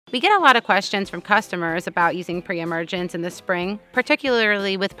We get a lot of questions from customers about using pre-emergents in the spring,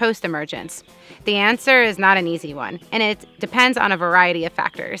 particularly with post-emergents. The answer is not an easy one, and it depends on a variety of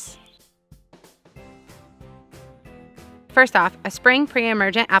factors. First off, a spring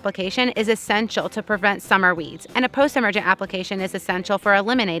pre-emergent application is essential to prevent summer weeds, and a post-emergent application is essential for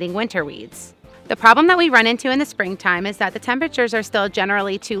eliminating winter weeds. The problem that we run into in the springtime is that the temperatures are still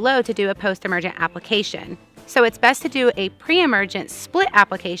generally too low to do a post-emergent application. So it's best to do a pre-emergent split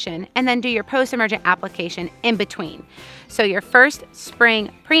application and then do your post-emergent application in between. So your first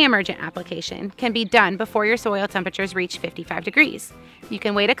spring pre-emergent application can be done before your soil temperatures reach 55 degrees. You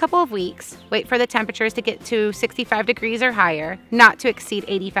can wait a couple of weeks, wait for the temperatures to get to 65 degrees or higher, not to exceed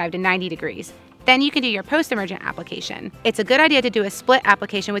 85 to 90 degrees. Then you can do your post-emergent application. It's a good idea to do a split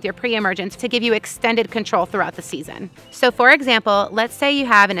application with your pre-emergents to give you extended control throughout the season. So for example, let's say you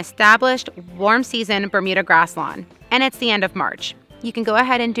have an established warm season Bermuda grass lawn, and it's the end of March. You can go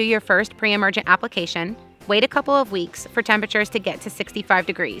ahead and do your first pre-emergent application, wait a couple of weeks for temperatures to get to 65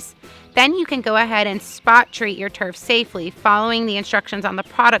 degrees. Then you can go ahead and spot treat your turf safely following the instructions on the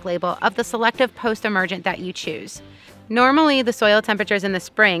product label of the selective post-emergent that you choose. Normally, the soil temperatures in the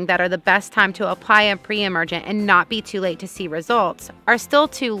spring that are the best time to apply a pre-emergent and not be too late to see results are still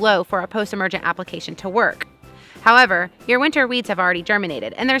too low for a post-emergent application to work. However, your winter weeds have already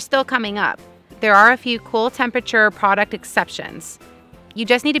germinated and they're still coming up. There are a few cool temperature product exceptions. You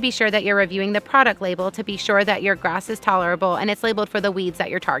just need to be sure that you're reviewing the product label to be sure that your grass is tolerable and it's labeled for the weeds that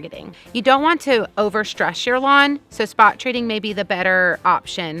you're targeting. You don't want to overstress your lawn, so spot treating may be the better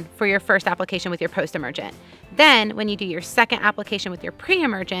option for your first application with your post-emergent. Then, when you do your second application with your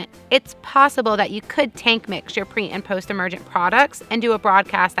pre-emergent, it's possible that you could tank mix your pre- and post-emergent products and do a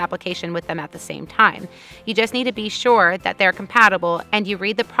broadcast application with them at the same time. You just need to be sure that they're compatible and you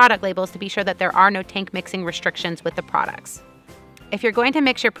read the product labels to be sure that there are no tank mixing restrictions with the products. If you're going to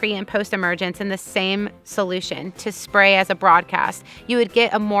mix your pre- and post-emergents in the same solution to spray as a broadcast, you would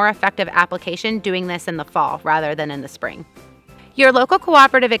get a more effective application doing this in the fall rather than in the spring. Your local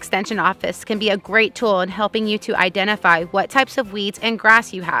cooperative extension office can be a great tool in helping you to identify what types of weeds and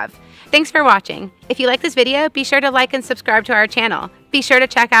grass you have. Thanks for watching. If you like this video, be sure to like and subscribe to our channel. Be sure to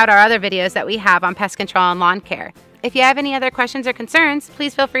check out our other videos that we have on pest control and lawn care. If you have any other questions or concerns,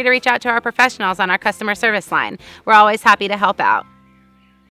 please feel free to reach out to our professionals on our customer service line. We're always happy to help out.